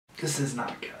This is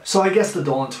not good. So I guess the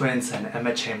Dolan Twins and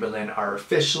Emma Chamberlain are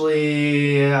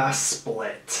officially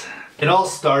split. It all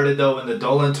started though when the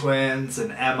Dolan Twins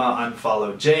and Emma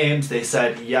unfollowed James. They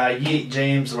said, yeah, yeet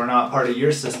James, we're not part of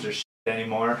your sister's shit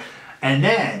anymore. And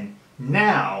then,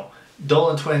 now,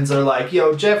 Dolan Twins are like,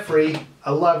 yo, Jeffrey,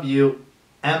 I love you.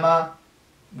 Emma,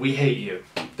 we hate you.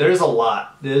 There's a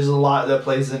lot that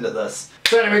plays into this.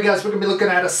 So anyway guys, we're going to be looking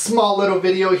at a small little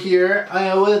video here.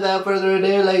 Without further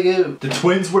ado, the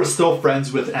twins were still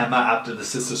friends with Emma after the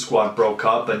Sister Squad broke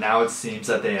up, but now it seems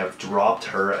that they have dropped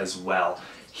her as well.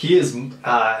 He is,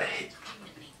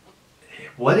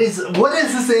 what is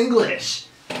this English?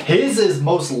 His is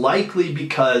most likely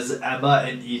because Emma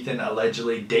and Ethan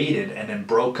allegedly dated and then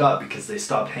broke up because they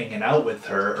stopped hanging out with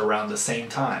her around the same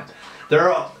time.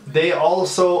 They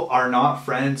also are not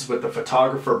friends with the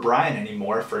photographer Brian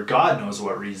anymore for God knows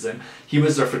what reason. He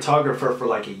was their photographer for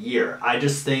like a year. I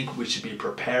just think we should be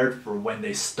prepared for when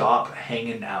they stop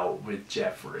hanging out with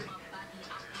Jeffrey.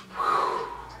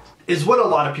 Is what a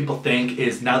lot of people think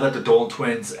is now that the Dolan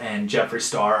Twins and Jeffree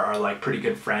Star are like pretty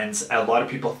good friends, a lot of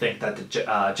people think that the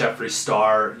Jeffree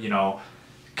Star, you know,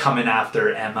 coming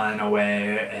after Emma in a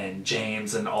way and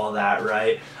James and all that,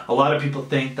 right? A lot of people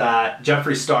think that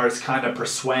Jeffree Star is kind of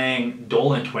persuading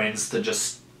Dolan Twins to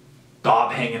just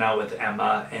stop hanging out with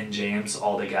Emma and James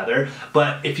altogether.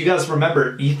 But if you guys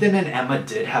remember, Ethan and Emma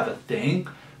did have a thing,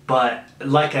 but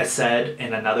like I said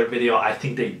in another video, I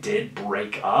think they did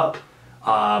break up.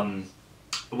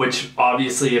 Which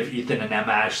obviously if Ethan and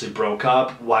Emma actually broke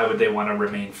up, why would they want to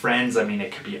remain friends? I mean,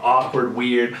 it could be awkward,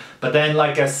 weird. But then,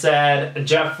 like I said,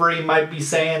 Jeffrey might be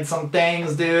saying some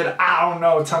things, dude. I don't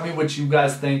know. Tell me what you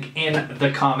guys think in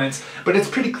the comments. But it's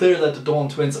pretty clear that the Dolan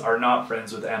Twins are not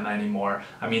friends with Emma anymore.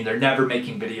 I mean, they're never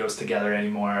making videos together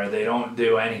anymore. They don't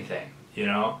do anything, you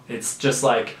know? It's just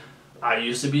like, I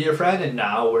used to be your friend and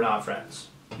now we're not friends.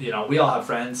 You know, we all have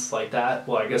friends like that.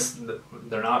 Well, I guess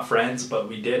they're not friends, but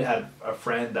we did have a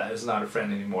friend that is not a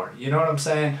friend anymore. You know what I'm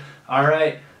saying? All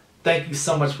right. Thank you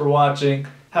so much for watching.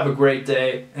 Have a great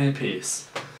day and peace.